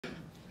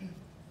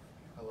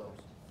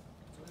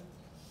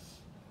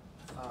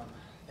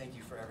Thank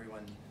you for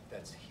everyone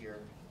that's here.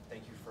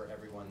 Thank you for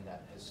everyone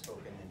that has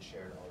spoken and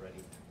shared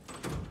already.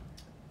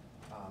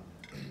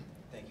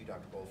 Thank you,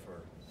 Dr. Bull,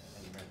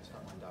 and America's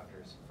Frontline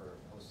Doctors for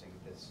hosting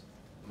this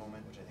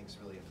moment, which I think is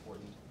really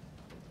important.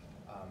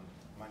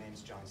 My name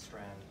is John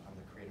Strand. I'm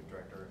the creative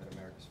director at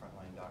America's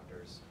Frontline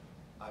Doctors.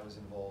 I was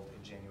involved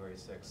in January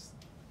 6th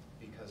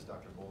because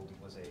Dr. Bull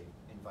was an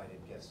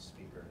invited guest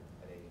speaker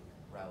at a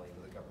rally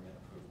with a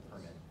government-approved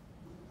permit.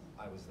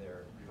 I was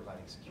there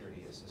providing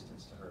security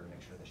assistance to her to make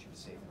sure that she was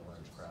safe in a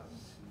large crowd.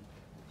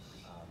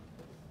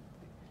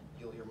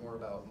 You'll hear more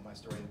about my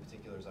story in the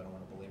particulars. I don't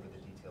want to belabor the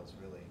details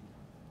really,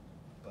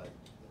 but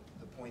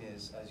the point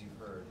is, as you've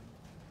heard,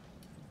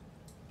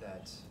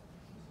 that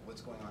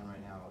what's going on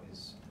right now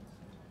is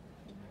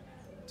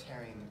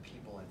tearing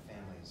people and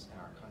families in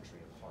our country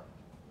apart.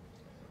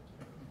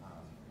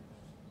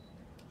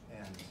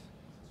 And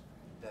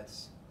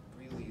that's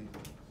really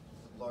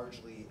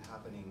largely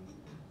happening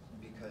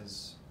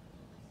because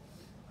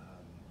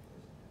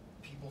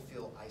people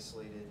feel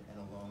isolated and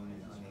alone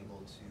and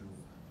unable to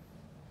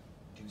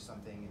do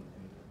something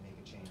and make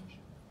a change.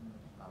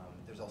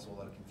 There's also a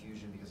lot of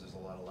confusion because there's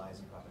a lot of lies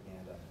and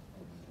propaganda,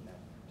 and that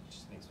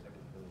just makes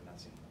everything really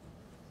messy.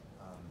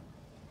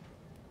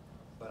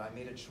 But I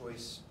made a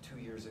choice 2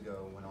 years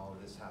ago when all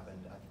of this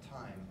happened at the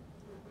time,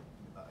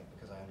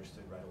 because I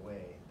understood right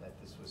away that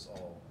this was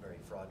all very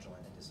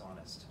fraudulent and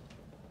dishonest.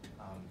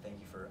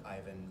 Thank you for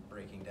Ivan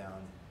breaking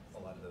down a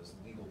lot of those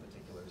legal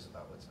particulars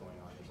about what's going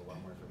on. There's a lot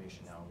more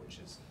information now, which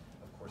is,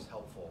 of course,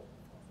 helpful.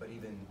 But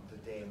even the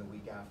day and the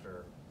week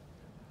after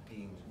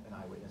being an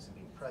eyewitness and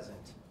being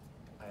present,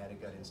 I had a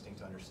gut instinct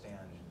to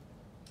understand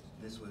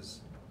this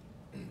was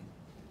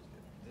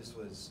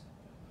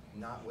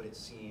not what it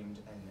seemed,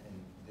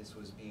 and this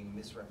was being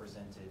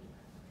misrepresented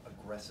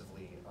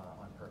aggressively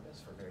on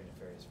purpose for very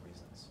nefarious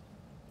reasons.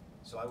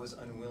 So I was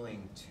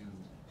unwilling to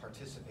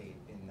participate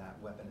in that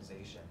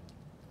weaponization.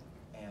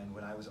 And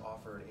when I was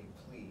offered a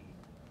plea,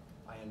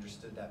 I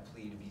understood that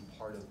plea to be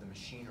part of the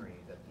machinery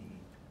that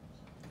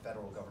the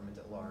federal government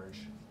at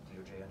large,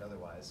 DOJ and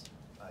otherwise,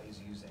 is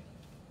using.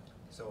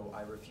 So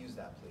I refused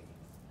that plea,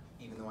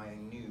 even though I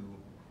knew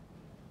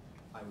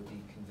I would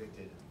be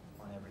convicted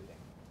on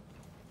everything.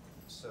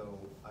 So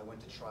I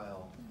went to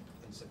trial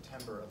in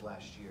September of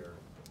last year,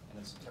 and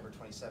on September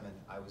 27th,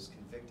 I was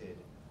convicted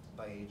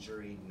by a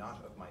jury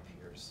not of my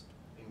peers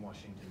in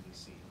Washington,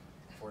 D.C.,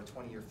 for a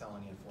 20-year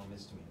felony and 4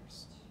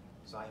 misdemeanors.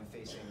 So I am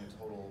facing a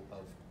total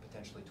of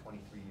potentially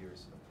 23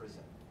 years of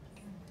prison.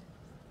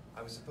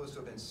 I was supposed to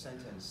have been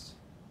sentenced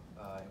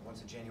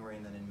once in January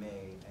and then in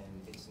May,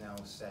 and it's now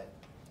set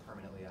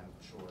permanently, I'm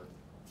sure,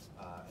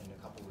 in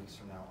a couple of weeks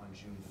from now on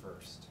June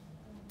 1st.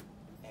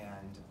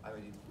 And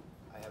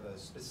I have a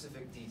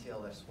specific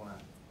detail that I just want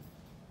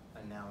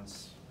to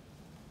announce,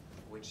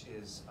 which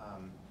is,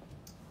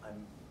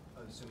 I'm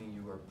assuming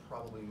you are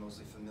probably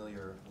mostly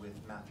familiar with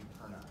Matthew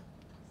Perna.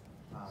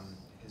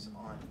 His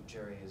aunt,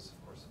 Jerry, is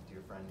of course a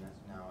dear friend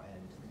now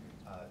and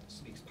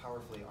speaks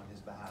powerfully on his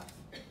behalf.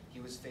 He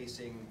was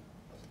facing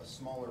a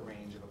smaller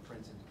range of a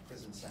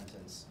prison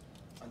sentence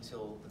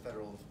until the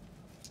federal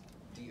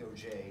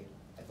DOJ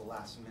at the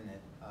last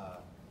minute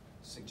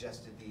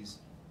suggested these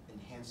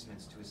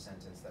enhancements to his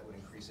sentence that would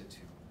increase it to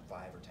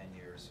 5 or 10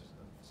 years,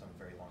 some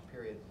very long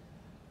period.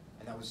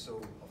 And that was so,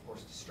 of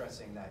course,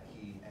 distressing that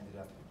he ended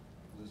up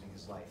losing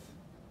his life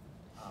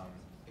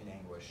in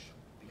anguish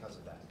because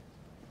of that.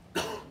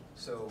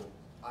 So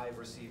I've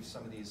received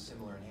some of these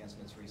similar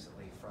enhancements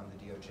recently from the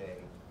DOJ,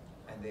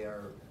 and they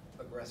are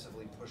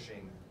aggressively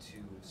pushing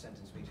to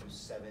sentence me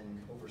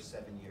to over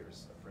 7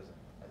 years of prison.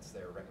 That's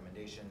their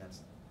recommendation.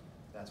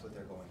 That's what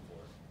they're going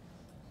for.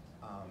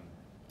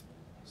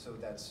 So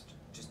that's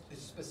just,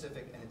 it's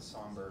specific and it's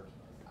somber.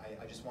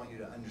 I just want you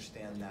to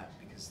understand that,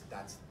 because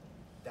that's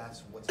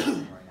what's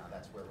happening right now.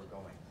 That's where we're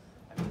going.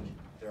 I mean,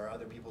 there are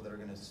other people that are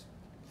going to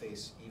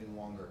face even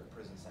longer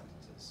prison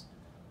sentences.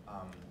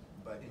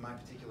 But in my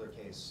particular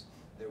case,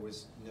 there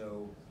was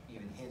no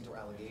even hint or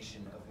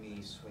allegation of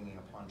me swinging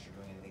a punch or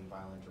doing anything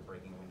violent or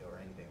breaking a window or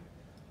anything.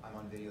 I'm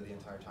on video the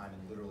entire time,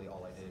 and literally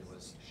all I did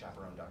was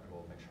chaperone Dr.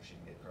 Gold, make sure she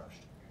didn't get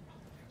crushed.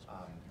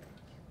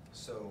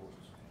 So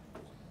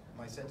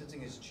my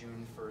sentencing is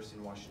June 1st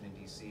in Washington,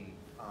 D.C.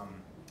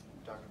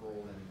 Dr.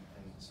 Gold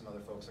and some other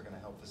folks are going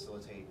to help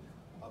facilitate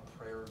a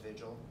prayer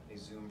vigil, a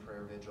Zoom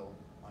prayer vigil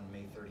on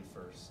May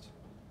 31st.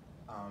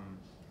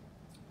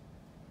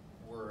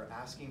 We're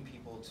asking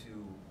people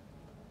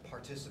to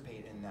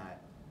participate in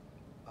that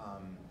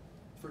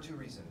for 2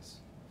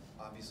 reasons.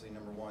 Obviously,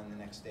 number one, the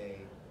next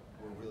day,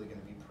 we're really going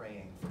to be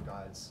praying for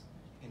God's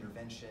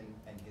intervention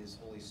and His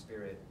Holy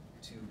Spirit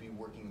to be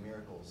working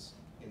miracles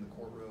in the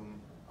courtroom,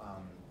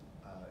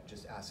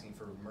 just asking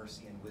for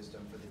mercy and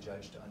wisdom for the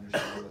judge to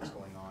understand what's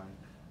going on,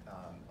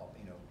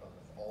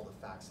 all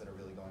the facts that are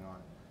really going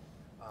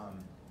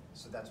on.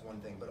 So that's one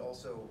thing, but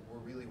also we're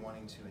really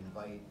wanting to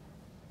invite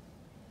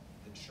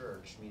the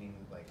church, meaning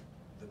like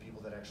the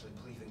people that actually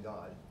believe in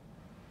God,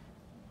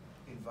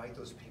 invite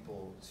those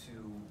people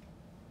to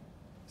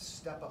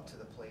step up to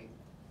the plate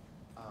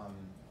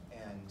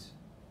and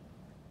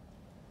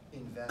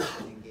invest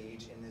and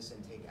engage in this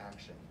and take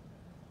action.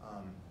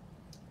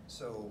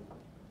 So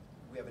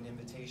we have an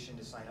invitation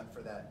to sign up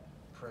for that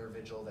prayer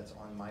vigil that's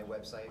on my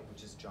website,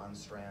 which is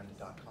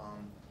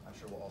johnstrand.com. I'm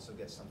sure we'll also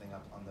get something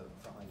up on the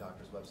Frontline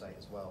Doctors website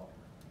as well.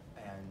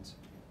 And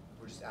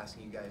we're just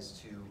asking you guys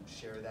to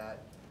share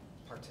that,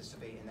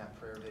 participate in that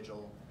prayer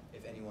vigil.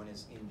 If anyone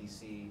is in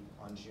DC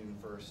on June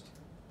 1st,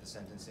 the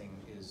sentencing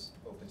is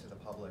open to the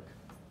public,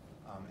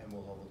 and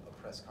we'll hold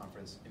a press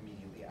conference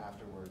immediately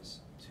afterwards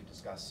to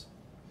discuss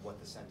what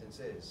the sentence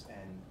is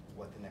and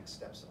what the next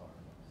steps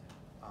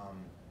are.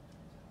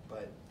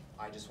 But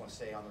I just want to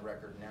say on the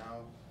record now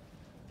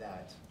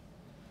that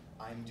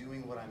I'm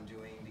doing what I'm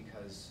doing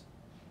because,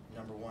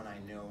 number one, I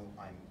know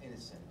I'm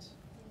innocent.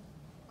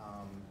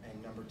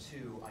 And number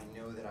two, I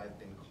know that I've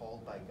been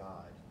called by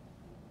God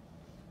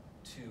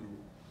to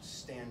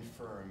stand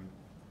firm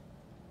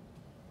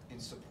in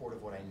support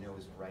of what I know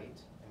is right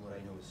and what I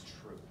know is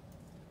true.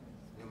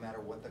 No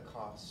matter what the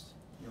cost,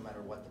 no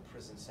matter what the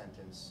prison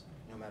sentence,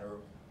 no matter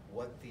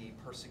what the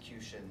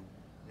persecution,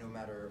 no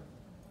matter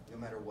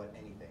what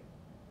anything.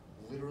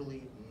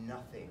 Literally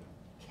nothing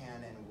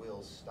can and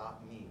will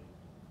stop me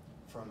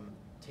from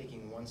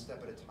taking one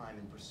step at a time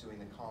and pursuing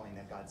the calling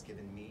that God's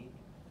given me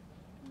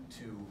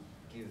to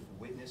give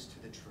witness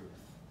to the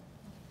truth.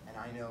 And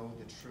I know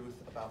the truth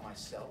about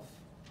myself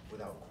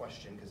without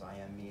question, because I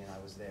am me and I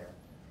was there.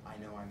 I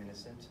know I'm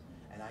innocent,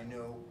 and I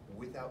know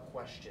without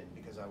question,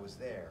 because I was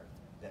there,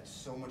 that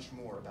so much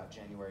more about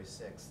January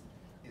 6th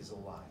is a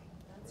lie.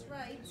 That's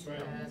right. That's right.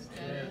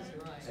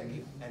 That's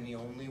right. And the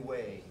only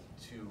way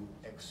to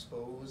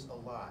expose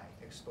a lie,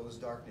 expose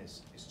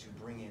darkness, is to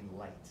bring in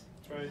light.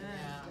 That's right.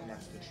 And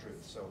that's the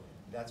truth. So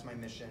that's my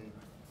mission.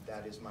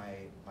 That is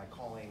my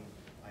calling.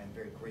 I am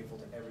very grateful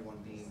to everyone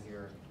being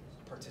here,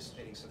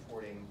 participating,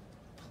 supporting.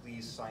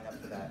 Please sign up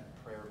for that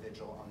prayer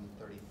vigil on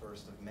the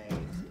 31st of May.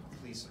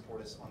 Please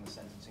support us on the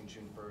sentencing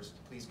June 1st.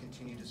 Please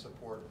continue to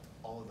support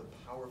all of the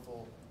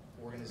powerful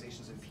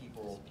organizations and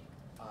people,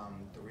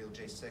 the Real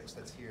J6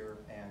 that's here,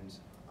 and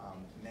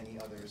many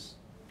others.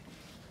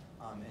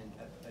 And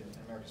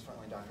America's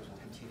Frontline Doctors will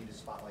continue to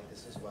spotlight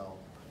this as well.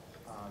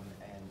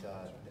 And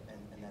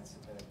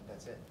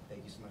that's it.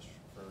 Thank you so much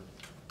for